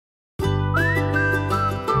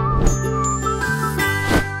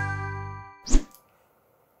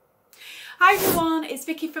it's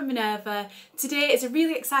Vicky from Minerva. Today is a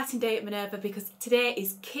really exciting day at Minerva because today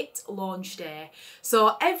is kit launch day.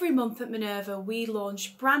 So every month at Minerva we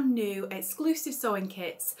launch brand new exclusive sewing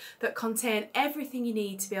kits that contain everything you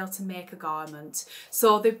need to be able to make a garment.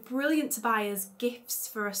 So they're brilliant to buy as gifts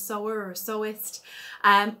for a sewer or a sewist,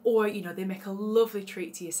 or they make a lovely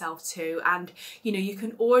treat to yourself too. And you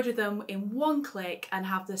can order them in one click and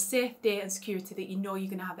have the safety and security that you're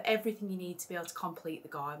going to have everything you need to be able to complete the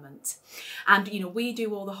garment. And we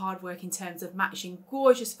do all the hard work in terms of matching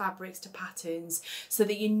gorgeous fabrics to patterns so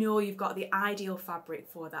that you've got the ideal fabric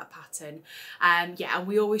for that pattern. And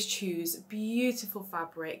we always choose beautiful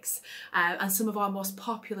fabrics and some of our most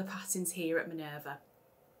popular patterns here at Minerva.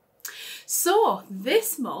 So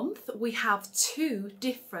this month we have two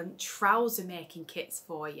different trouser making kits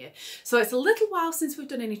for you. So it's a little while since we've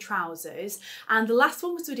done any trousers, and the last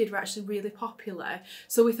ones we did were actually really popular.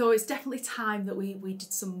 So we thought it's definitely time that we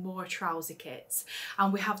did some more trouser kits.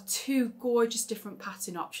 And we have two gorgeous different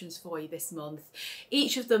pattern options for you this month.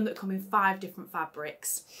 Each of them that come in 5 different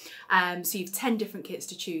fabrics. So you've 10 different kits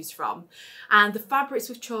to choose from. And the fabrics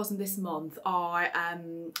we've chosen this month are,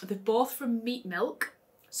 they're both from Meat Milk.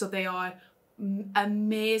 So they are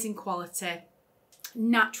amazing quality,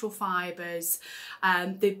 natural fibres.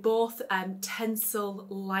 They're both Tencel,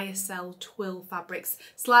 Lyocell, Twill fabrics,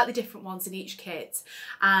 slightly different ones in each kit.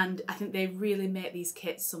 And I think they really make these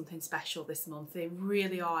kits something special this month. They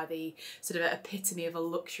really are the sort of epitome of a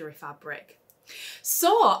luxury fabric.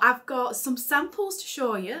 So I've got some samples to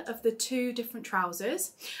show you of the two different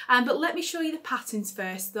trousers, but let me show you the patterns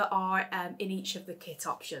first that are in each of the kit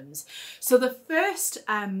options. So the first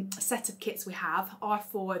set of kits we have are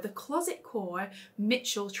for the Closet Core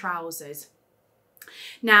Mitchell trousers.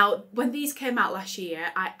 Now, when these came out last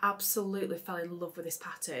year, I absolutely fell in love with this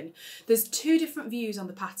pattern. There's two different views on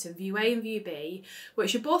the pattern, view A and view B,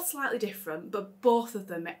 which are both slightly different, but both of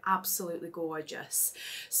them are absolutely gorgeous.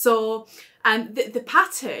 So the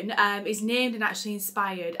pattern is named and actually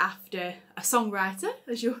inspired after a songwriter,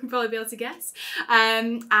 as you'll probably be able to guess.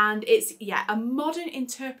 And it's, a modern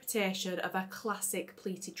interpretation of a classic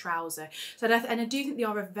pleated trouser. So, and I do think they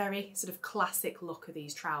are a very sort of classic look of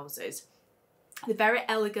these trousers. They're very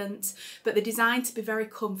elegant, but they're designed to be very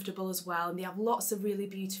comfortable as well, and they have lots of really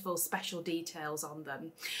beautiful special details on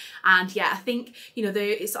them. And I think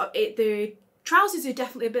the trousers are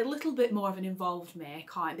definitely a little bit more of an involved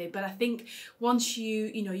make, aren't they? But I think once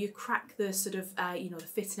you crack the sort of the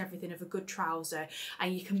fit and everything of a good trouser,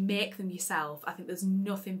 and you can make them yourself, I think there's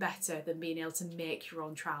nothing better than being able to make your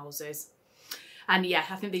own trousers. And I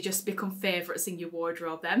think they just become favourites in your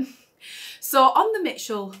wardrobe then. So on the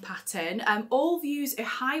Mitchell pattern, all views are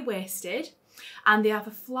high-waisted, and they have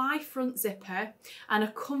a fly front zipper and a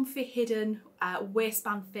comfy hidden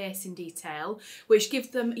waistband facing detail, which gives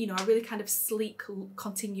them, a really kind of sleek,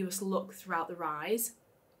 continuous look throughout the rise.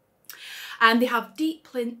 And they have deep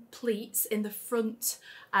pleats in the front,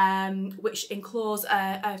 which enclose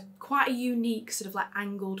quite a unique sort of like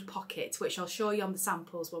angled pocket, which I'll show you on the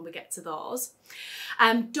samples when we get to those.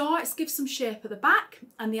 Darts give some shape at the back,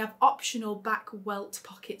 and they have optional back welt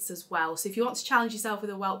pockets as well. So if you want to challenge yourself with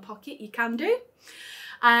a welt pocket, you can do.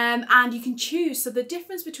 And you can choose, so the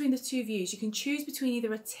difference between the two views, you can choose between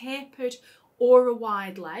either a tapered or a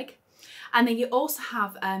wide leg. And then you also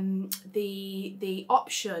have the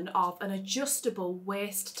option of an adjustable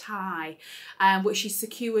waist tie, which is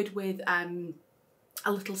secured with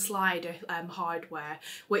a little slider hardware,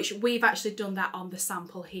 which we've actually done that on the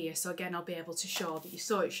sample here. So again, I'll be able to show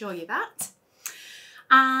you that.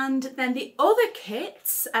 And then the other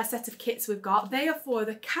kits, a set of kits we've got, they are for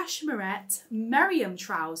the Cashmerette Merriam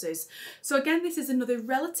trousers. So again, this is another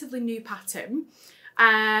relatively new pattern.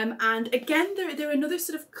 And again, they're another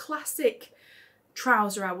sort of classic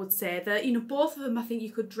trouser, I would say, that both of them I think you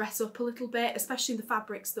could dress up a little bit, especially in the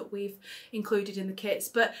fabrics that we've included in the kits,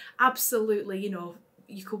 but absolutely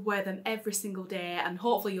you could wear them every single day, and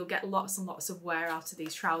hopefully you'll get lots and lots of wear out of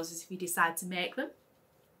these trousers if you decide to make them.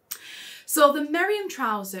 So the Merriam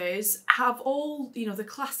trousers have all, the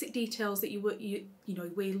classic details that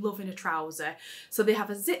we love in a trouser. So they have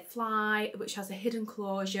a zip fly, which has a hidden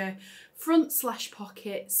closure, front slash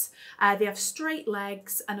pockets, they have straight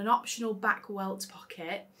legs and an optional back welt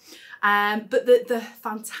pocket. But the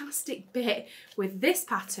fantastic bit with this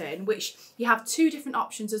pattern, which you have two different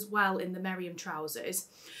options as well in the Merriam trousers.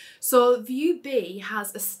 So view B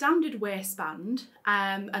has a standard waistband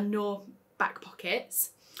and no back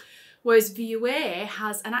pockets. Whereas view A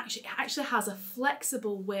has actually has a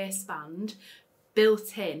flexible waistband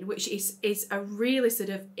built in, which is a really sort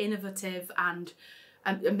of innovative and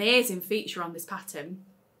amazing feature on this pattern.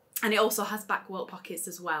 And it also has back welt pockets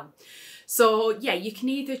as well. So yeah, you can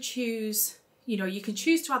either choose, you know, you can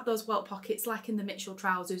choose to add those welt pockets like in the Mitchell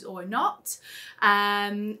trousers or not.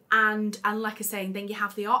 And like I say, then you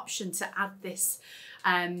have the option to add this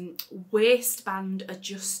waistband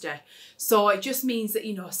adjuster. So it just means that,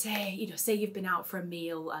 say you've been out for a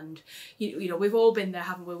meal, and you know we've all been there,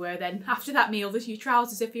 haven't we, where then after that meal your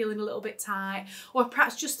trousers are feeling a little bit tight, or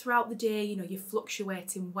perhaps just throughout the day, you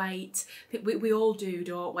fluctuate in weight. We all do,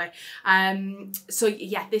 don't we? So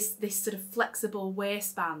yeah, this sort of flexible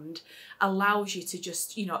waistband allows you to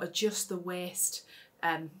just adjust the waist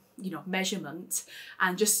measurement,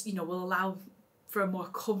 and just will allow for a more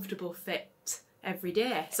comfortable fit every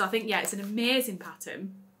day. So I think, yeah, it's an amazing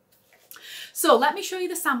pattern. So let me show you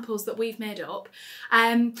the samples that we've made up.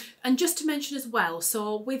 And just to mention as well,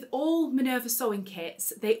 so with all Minerva sewing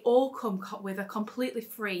kits, they all come with a completely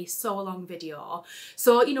free sew along video.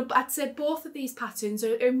 So, I'd say both of these patterns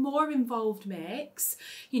are more involved makes.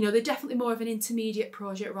 They're definitely more of an intermediate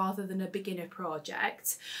project rather than a beginner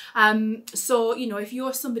project. So, if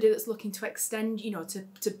you're somebody that's looking to extend,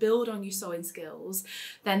 to build on your sewing skills,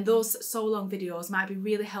 then those sew along videos might be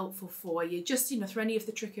really helpful for you. Just, for any of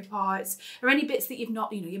the tricky parts, or any bits that you've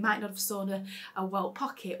not, you might not have sewn a welt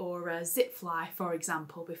pocket or a zip fly, for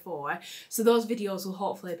example, before. So those videos will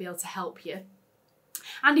hopefully be able to help you.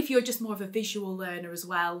 And if you're just more of a visual learner as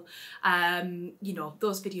well,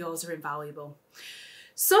 those videos are invaluable.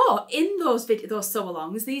 So in those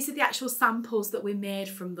sew-alongs, these are the actual samples that we made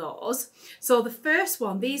from those. So the first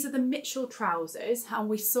one, these are the Mitchell trousers, and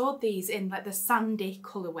we sewed these in like the sandy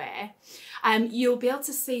colourway. You'll be able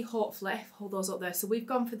to see, hopefully, hold those up there. So we've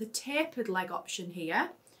gone for the tapered leg option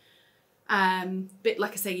here. But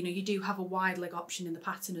like I say, you do have a wide leg option in the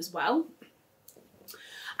pattern as well.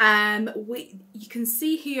 You can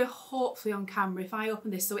see here, hopefully on camera, if I open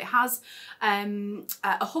this, so it has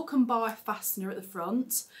a hook and bar fastener at the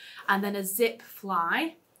front, and then a zip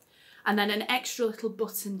fly, and then an extra little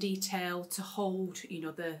button detail to hold,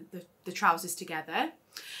 the trousers together.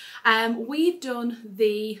 We've done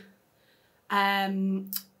the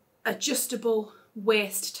adjustable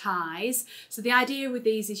waist ties. So the idea with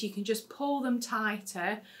these is you can just pull them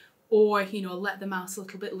tighter, or let them out a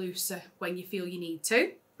little bit looser when you feel you need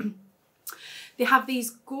to. They have these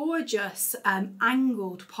gorgeous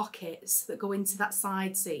angled pockets that go into that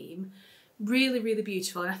side seam. Really, really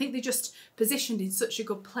beautiful. And I think they're just positioned in such a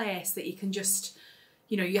good place that you can just,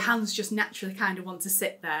 your hands just naturally kind of want to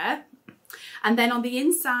sit there. And then on the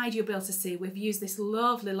inside, you'll be able to see we've used this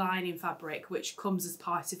lovely lining fabric, which comes as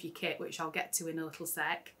part of your kit, which I'll get to in a little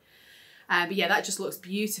sec. But yeah, that just looks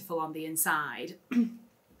beautiful on the inside.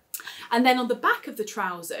 And then on the back of the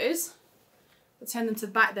trousers, I'll turn them to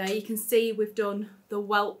the back there, you can see we've done the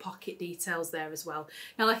welt pocket details there as well.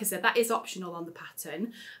 Now, like I said, that is optional on the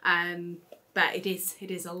pattern, but it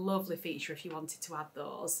is a lovely feature if you wanted to add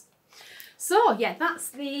those. So yeah, that's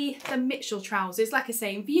the Mitchell trousers, like I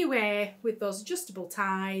say, in view A with those adjustable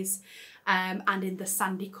ties, and in the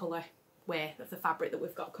sandy colour way of the fabric that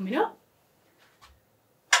we've got coming up.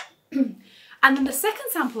 And then the second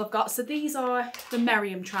sample I've got, so these are the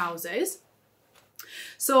Merriam trousers.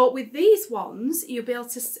 So with these ones, you'll be able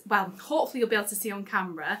to, well, hopefully you'll be able to see on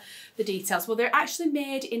camera the details. Well, they're actually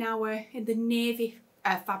made in the navy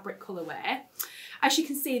fabric colourway. As you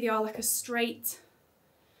can see, they are like a straight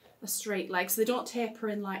leg, so they don't taper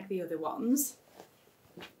in like the other ones.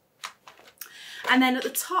 And then at the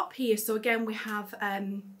top here, so again, we have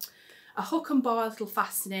a hook and bar little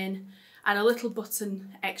fastening, and a little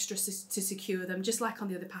button extra to secure them, just like on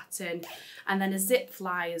the other pattern, and then a zip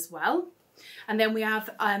fly as well. And then we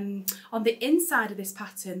have, on the inside of this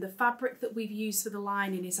pattern, the fabric that we've used for the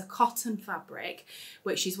lining is a cotton fabric,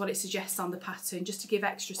 which is what it suggests on the pattern, just to give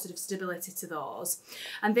extra sort of stability to those.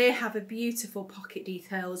 And they have a beautiful pocket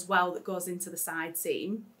detail as well that goes into the side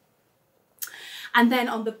seam. And then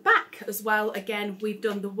on the back as well, again, we've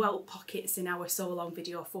done the welt pockets in our sew along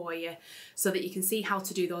video for you, so that you can see how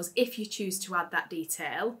to do those if you choose to add that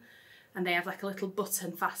detail. And they have like a little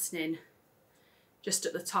button fastening just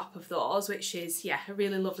at the top of those, which is, yeah, a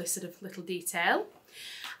really lovely sort of little detail.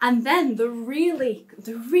 And then the really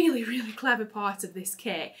clever part of this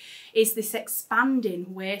kit is this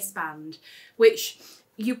expanding waistband, which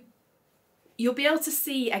you'll be able to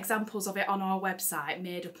see examples of it on our website,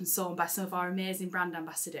 made up and sewn by some of our amazing brand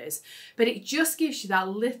ambassadors. But it just gives you that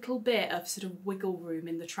little bit of sort of wiggle room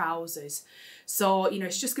in the trousers. So,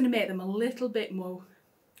 it's just going to make them a little bit more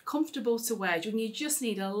comfortable to wear, and you just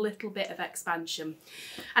need a little bit of expansion.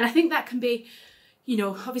 And I think that can be,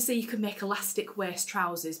 obviously you can make elastic waist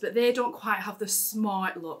trousers, but they don't quite have the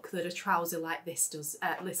smart look that a trouser like this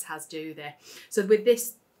has, do they? So with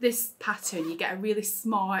this this pattern, you get a really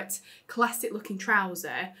smart, classic looking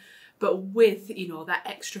trouser, but with, you know, that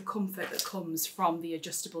extra comfort that comes from the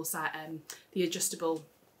adjustable side,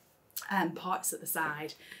 parts at the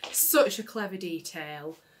side. Such a clever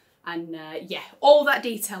detail. And yeah, all that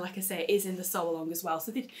detail, like I say, is in the sew along as well.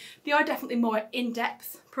 So they are definitely more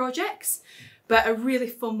in-depth projects, but a really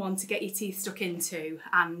fun one to get your teeth stuck into.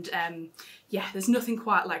 And yeah, there's nothing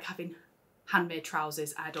quite like having handmade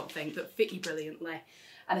trousers, I don't think, that fit you brilliantly,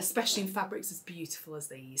 and especially in fabrics as beautiful as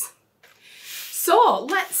these. So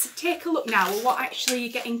let's take a look now at what actually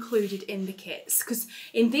you get included in the kits, because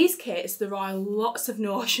in these kits there are lots of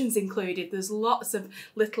notions included. There's lots of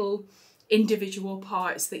little individual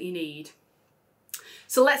parts that you need.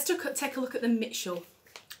 So let's take a look at the Mitchell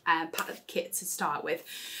kit to start with.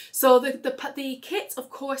 So the kit of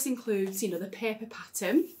course includes, you know, the paper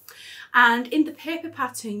pattern, and in the paper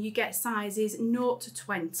pattern you get sizes 0 to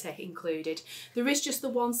 20 included. There is just the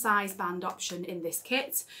one size band option in this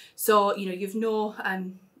kit, so you know you've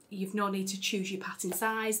no need to choose your pattern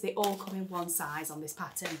size. They all come in one size on this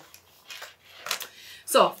pattern.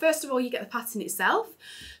 So first of all, you get the pattern itself.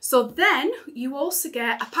 So then you also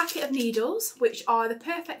get a packet of needles, which are the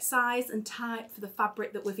perfect size and type for the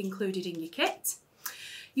fabric that we've included in your kit.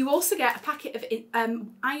 You also get a packet of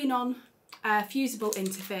iron-on fusible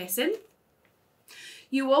interfacing.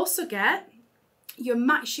 You also get your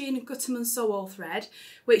matching Gutterman sew-all thread,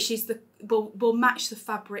 which is will match the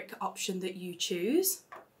fabric option that you choose.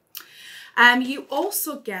 You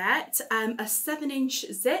also get a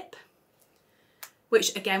 7-inch zip,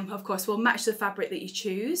 which again, of course, will match the fabric that you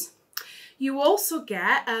choose. You also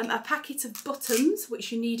get a packet of buttons,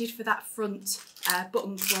 which you needed for that front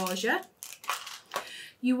button closure.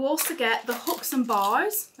 You also get the hooks and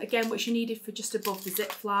bars, again, which you needed for just above the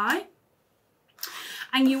zip fly.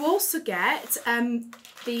 And you also get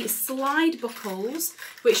the slide buckles,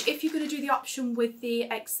 which if you're going to do the option with the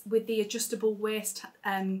adjustable waist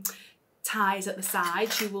ties at the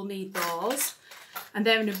sides, you will need those. And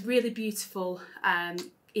they're in a really beautiful,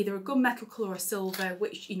 either a gunmetal colour or silver,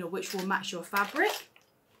 which will match your fabric.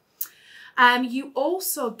 You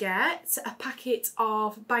also get a packet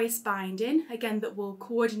of bias binding, again, that will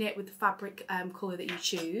coordinate with the fabric colour that you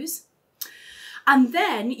choose. And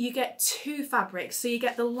then you get 2 fabrics, so you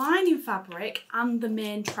get the lining fabric and the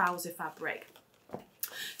main trouser fabric.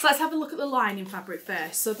 So let's have a look at the lining fabric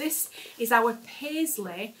first. So this is our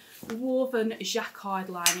Paisley woven jacquard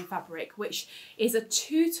lining fabric, which is a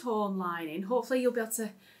 2-tone lining. Hopefully you'll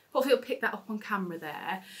pick that up on camera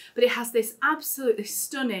there, but it has this absolutely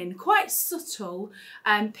stunning, quite subtle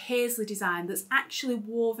paisley design that's actually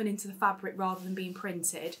woven into the fabric rather than being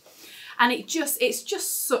printed. And it's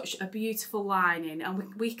just such a beautiful lining,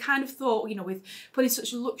 and we kind of thought, you know, with putting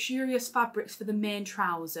such luxurious fabrics for the main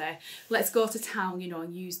trouser, let's go to town, you know,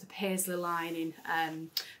 and use the paisley lining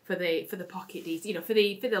for the pocket details, you know, for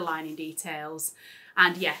the lining details.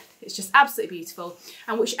 And yeah, it's just absolutely beautiful.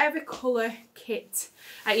 And whichever colour kit,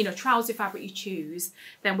 you know, trouser fabric you choose,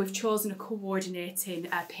 then we've chosen a coordinating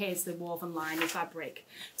paisley woven lining fabric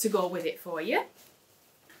to go with it for you.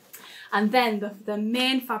 And then the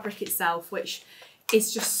main fabric itself, which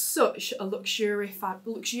is just such a luxurious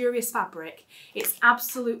fabric. It's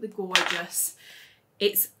absolutely gorgeous.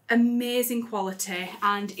 It's amazing quality,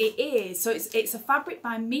 and it's a fabric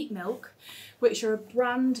by Meat Milk, which are a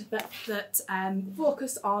brand that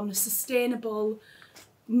focus on sustainable,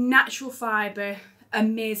 natural fibre,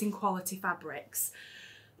 amazing quality fabrics.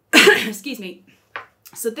 Excuse me.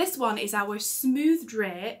 So this one is our Smooth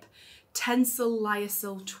Drape Tencel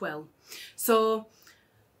Lyocell Twill. So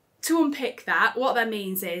to unpick that, what that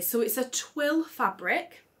means is, so it's a twill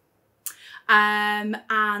fabric, and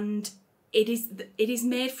it is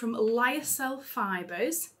made from Lyocell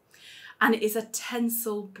fibres, and it is a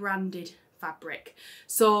Tencel branded fabric.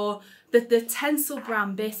 So the Tencel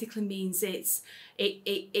brand basically means it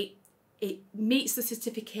meets the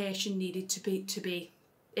certification needed to be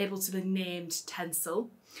able to be named Tencel.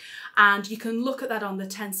 And you can look at that on the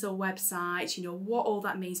Tencel website, you know, what all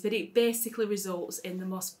that means, but it basically results in the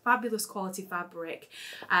most fabulous quality fabric,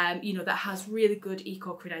 you know, that has really good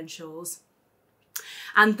eco credentials.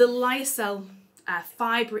 And the Lyocell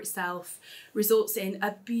fibre itself results in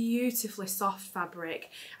a beautifully soft fabric.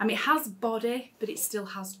 I mean, it has body, but it still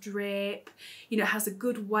has drape, you know, it has a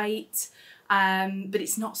good weight, but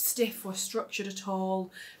it's not stiff or structured at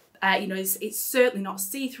all. You know, it's certainly not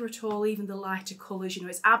see-through at all, even the lighter colours, you know,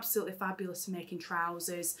 it's absolutely fabulous for making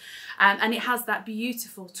trousers. And it has that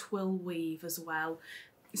beautiful twill weave as well.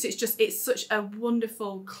 So it's such a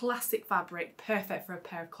wonderful classic fabric, perfect for a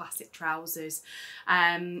pair of classic trousers.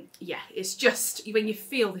 Yeah, it's just, when you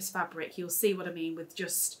feel this fabric, you'll see what I mean with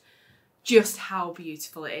just how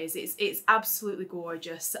beautiful it is. It's absolutely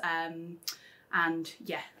gorgeous. And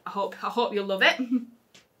yeah, I hope you'll love it.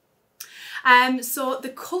 So the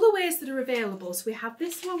colourways that are available, so we have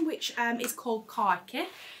this one which is called khaki.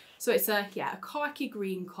 So it's a khaki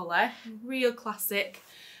green colour, real classic.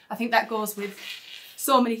 I think that goes with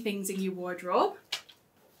so many things in your wardrobe.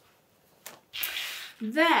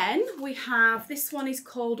 Then we have, this one is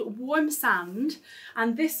called Warm Sand,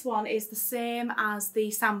 and this one is the same as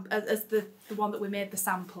the one that we made the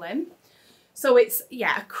sample in. So it's,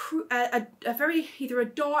 yeah, a very, either a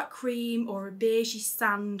dark cream or a beigey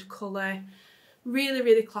sand colour. Really,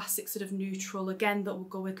 really classic sort of neutral. Again, that will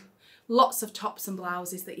go with lots of tops and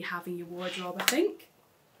blouses that you have in your wardrobe, I think.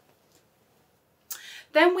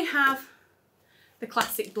 Then we have the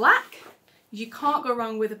classic black. You can't go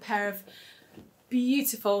wrong with a pair of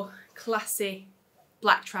beautiful, classy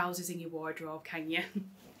black trousers in your wardrobe, can you?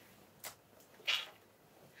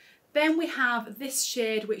 Then we have this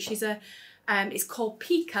shade, which is it's called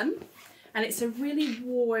Pecan, and it's a really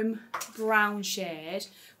warm brown shade,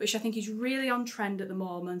 which I think is really on trend at the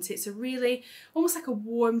moment. It's a really, almost like a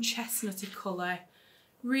warm chestnutty colour,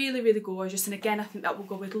 really, really gorgeous. And again, I think that will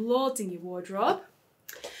go with loads in your wardrobe.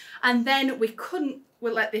 And then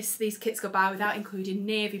we'll let these kits go by without including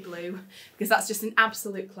navy blue, because that's just an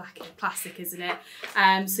absolute classic, isn't it?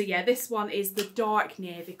 So yeah, this one is the dark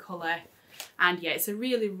navy colour, and yeah, it's a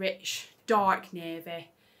really rich dark navy,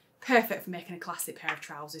 perfect for making a classic pair of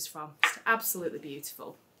trousers from. It's absolutely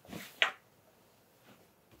beautiful.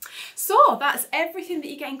 So that's everything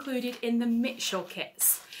that you get included in the Mitchell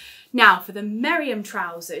kits. Now for the Merriam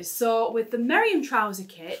trousers. So with the Merriam trouser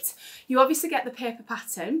kit, you obviously get the paper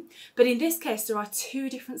pattern, but in this case there are two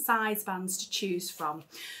different size bands to choose from.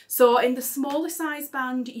 So in the smaller size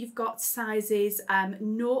band, you've got sizes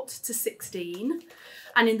 0 to 16.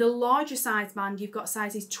 And in the larger size band, you've got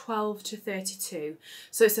sizes 12 to 32.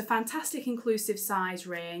 So it's a fantastic inclusive size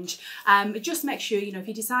range. Just make sure, you know, if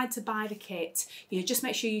you decide to buy the kit, you know, just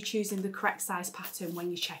make sure you're choosing the correct size pattern when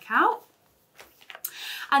you check out.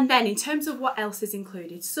 And then in terms of what else is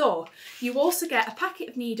included, so you also get a packet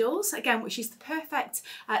of needles, again, which is the perfect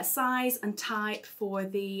size and type for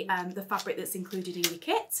the fabric that's included in your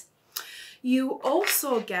kit. You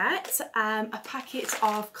also get a packet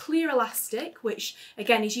of clear elastic, which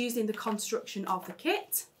again is used in the construction of the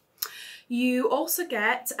kit. You also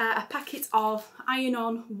get a packet of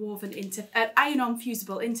iron-on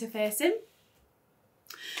fusible interfacing.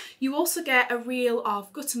 You also get a reel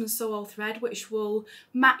of Gutterman Sew thread, which will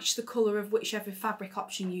match the colour of whichever fabric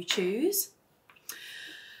option you choose.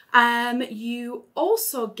 You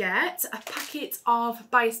also get a packet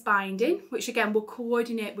of bias binding, which again will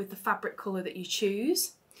coordinate with the fabric colour that you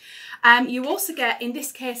choose. You also get, in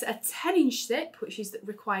this case, a 10-inch zip, which is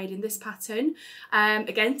required in this pattern,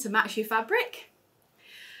 again to match your fabric.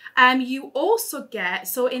 You also get,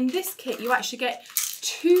 so in this kit you actually get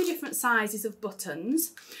two different sizes of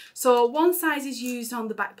buttons. So one size is used on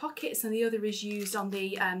the back pockets and the other is used on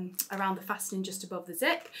the around the fastening just above the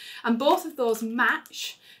zip, and both of those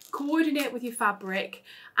match, coordinate with your fabric,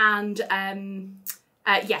 and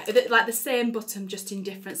yeah, like the same button just in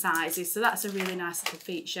different sizes. So that's a really nice little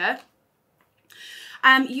feature.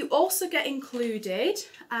 You also get included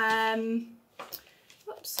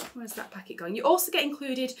oops, where's that packet going? You also get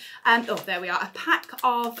included oh, there we are, a pack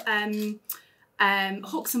of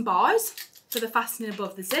hooks and bars for the fastening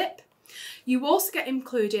above the zip. You also get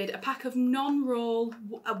included a pack of non-roll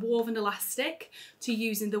woven elastic to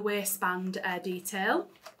use in the waistband detail.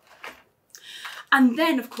 And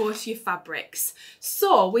then of course your fabrics.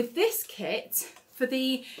 So with this kit, for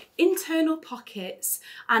the internal pockets,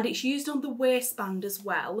 and it's used on the waistband as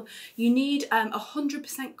well, you need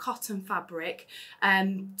 100% cotton fabric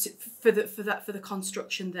for the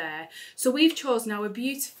construction there. So we've chosen our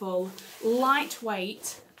beautiful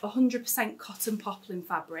lightweight 100% cotton poplin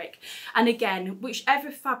fabric, and again, whichever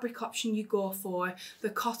fabric option you go for, the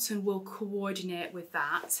cotton will coordinate with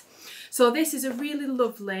that. So this is a really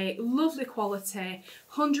lovely quality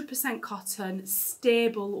 100% cotton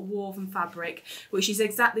stable woven fabric, which is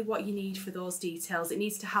exactly what you need for those details. It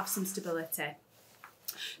needs to have some stability.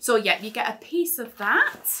 So yeah, you get a piece of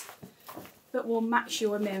that will match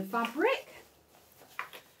your main fabric,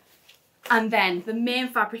 and then the main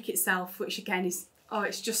fabric itself, which again is, oh,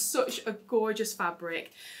 it's just such a gorgeous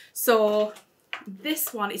fabric. So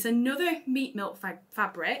this one is another meat milk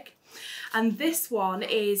fabric, and this one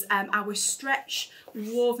is our stretch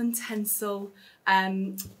woven Tencel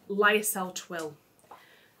Lyocell Twill.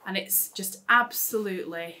 and it's just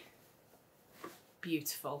absolutely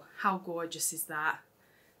beautiful. How gorgeous is that?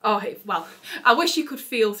 Oh, well, I wish you could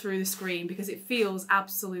feel through the screen because it feels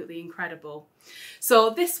absolutely incredible. So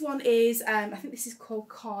this one is, I think this is called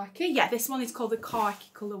khaki. Yeah, this one is called the khaki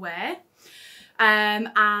colourway.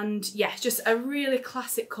 And yeah, just a really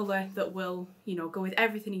classic colour that will, you know, go with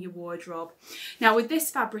everything in your wardrobe. Now with this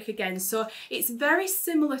fabric again, so it's very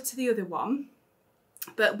similar to the other one,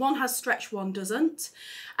 but one has stretch, one doesn't.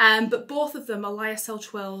 But both of them are Lyocell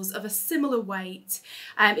twills of a similar weight.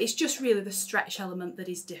 It's just really the stretch element that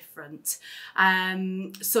is different.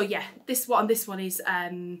 So yeah, this one is,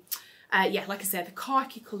 yeah, like I said, the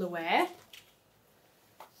khaki colourway.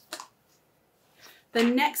 The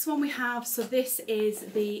next one we have, so this is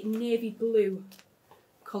the navy blue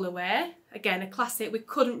colourway. Again, a classic. We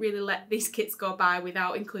couldn't really let these kits go by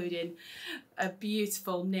without including a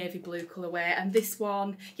beautiful navy blue colourway. And this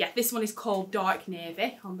one, yeah, this one is called dark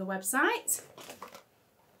navy on the website.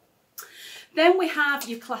 Then we have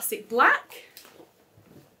your classic black.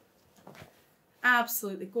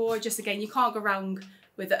 Absolutely gorgeous. Again, you can't go wrong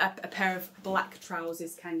with a pair of black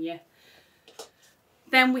trousers, can you?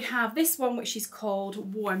 Then we have this one, which is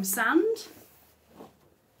called Warm Sand.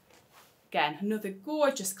 Again, another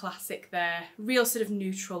gorgeous classic there. Real sort of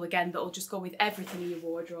neutral, again, that'll just go with everything in your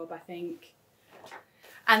wardrobe, I think.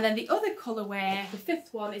 And then the other colourway, the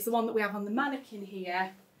fifth one, is the one that we have on the mannequin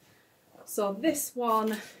here. So this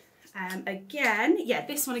one, again, yeah,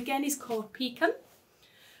 this one again is called Pecan.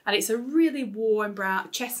 And it's a really warm brown,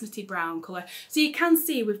 chestnutty brown colour. So you can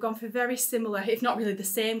see we've gone for very similar, if not really the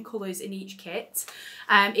same colours in each kit.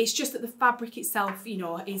 It's just that the fabric itself, you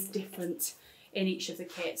know, is different in each of the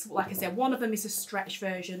kits. Like I said, one of them is a stretch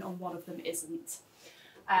version and one of them isn't.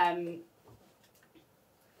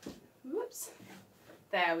 Whoops.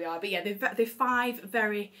 There we are. But yeah, they're five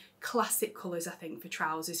very classic colours, I think, for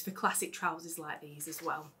trousers, for classic trousers like these as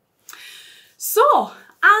well. So,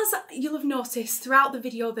 as you'll have noticed throughout the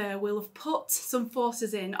video there, we'll have put some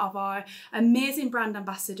photos in of our amazing brand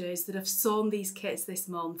ambassadors that have sewn these kits this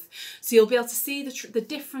month. So you'll be able to see the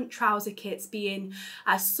different trouser kits being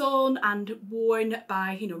sewn and worn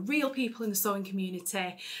by, you know, real people in the sewing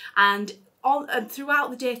community. And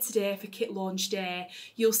throughout the day today for Kit Launch Day,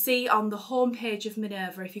 you'll see on the homepage of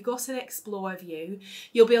Minerva, if you go to the Explore view,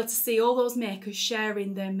 you'll be able to see all those makers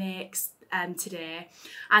sharing their makes today.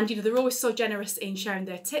 And you know, they're always so generous in sharing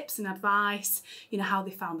their tips and advice, you know, how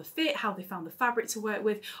they found the fit, how they found the fabric to work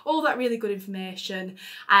with, all that really good information.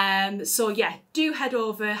 So yeah, do head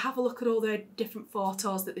over, have a look at all the different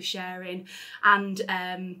photos that they're sharing, and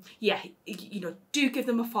yeah, you know, do give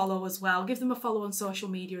them a follow as well. Give them a follow on social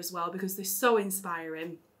media as well, because they're so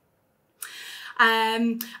inspiring.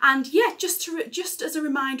 And yeah, just as a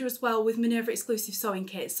reminder as well, with Minerva Exclusive Sewing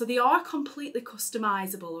Kits, so they are completely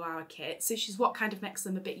customisable, our kits, which is what kind of makes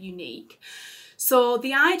them a bit unique. So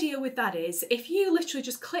the idea with that is, if you literally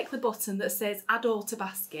just click the button that says add all to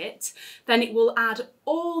basket, then it will add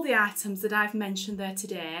all the items that I've mentioned there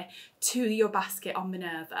today to your basket on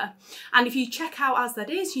Minerva. And if you check out as that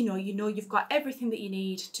is, you know you've got everything that you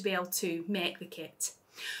need to be able to make the kit.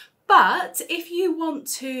 But if you want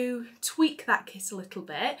to tweak that kit a little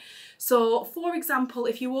bit, so for example,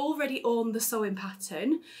 if you already own the sewing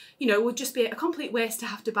pattern, you know, it would just be a complete waste to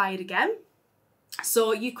have to buy it again.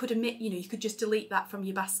 So you could you could just delete that from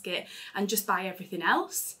your basket and just buy everything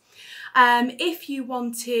else. If you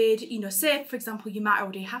wanted, you know, say for example, you might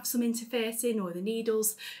already have some interfacing or the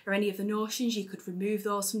needles or any of the notions, you could remove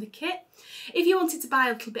those from the kit. If you wanted to buy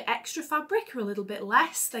a little bit extra fabric or a little bit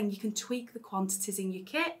less, then you can tweak the quantities in your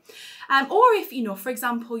kit. Or if, you know, for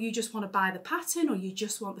example, you just want to buy the pattern or you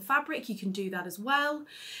just want the fabric, you can do that as well.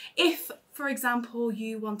 If, for example,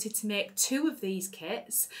 you wanted to make 2 of these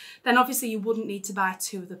kits, then obviously you wouldn't need to buy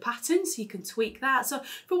 2 of the patterns, so you can tweak that. So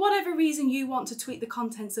for whatever reason you want to tweak the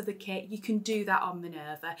contents of the kit, you can do that on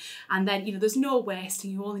Minerva. And then, you know, there's no waste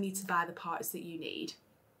and you only need to buy the parts that you need.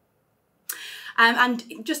 And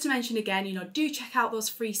just to mention again, you know, do check out those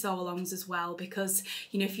free sew-alongs as well, because,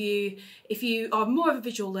 you know, if you are more of a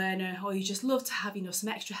visual learner or you just love to have, you know, some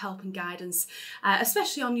extra help and guidance,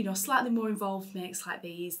 especially on, you know, slightly more involved makes like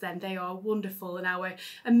these, then they are wonderful, and our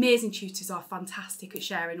amazing tutors are fantastic at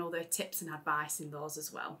sharing all their tips and advice in those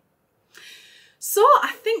as well. So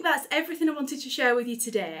I think that's everything I wanted to share with you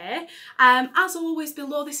today. As always,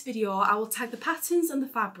 below this video, I will tag the patterns and the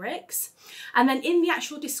fabrics. And then in the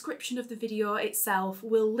actual description of the video itself,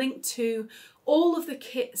 we'll link to all of the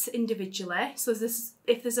kits individually. So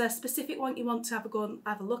if there's a specific one you want to have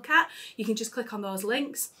a look at, you can just click on those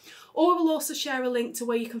links. Or we'll also share a link to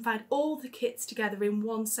where you can find all the kits together in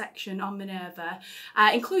one section on Minerva,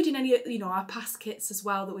 including any, you know, our past kits as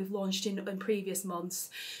well that we've launched in previous months.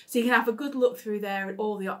 So you can have a good look through there at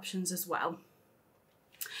all the options as well.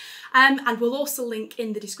 And we'll also link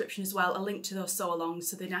in the description as well, a link to those sew-alongs,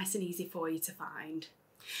 so they're nice and easy for you to find.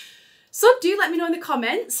 So do let me know in the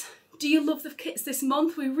comments. Do you love the kits this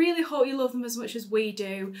month? We really hope you love them as much as we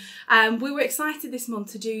do. We were excited this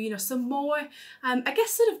month to do, you know, some more, I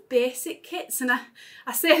guess, sort of basic kits. And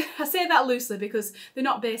I say that loosely because they're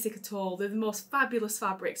not basic at all. They're the most fabulous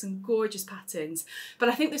fabrics and gorgeous patterns. But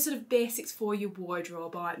I think they're sort of basics for your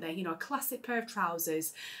wardrobe, aren't they? You know, a classic pair of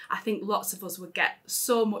trousers. I think lots of us would get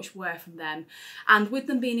so much wear from them. And with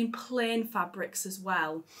them being in plain fabrics as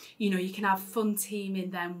well, you know, you can have fun teaming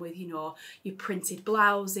them with, you know, your printed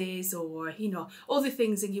blouses, or, you know, other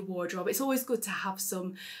things in your wardrobe. It's always good to have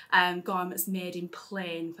some garments made in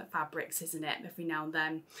plain fabrics, isn't it, every now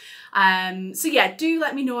and then. So yeah, do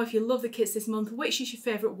let me know if you love the kits this month, which is your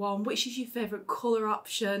favourite one, which is your favourite colour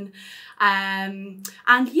option. And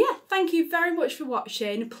yeah, thank you very much for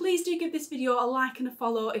watching. Please do give this video a like and a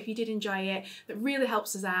follow if you did enjoy it. That really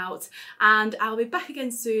helps us out. And I'll be back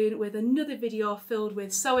again soon with another video filled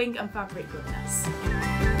with sewing and fabric goodness.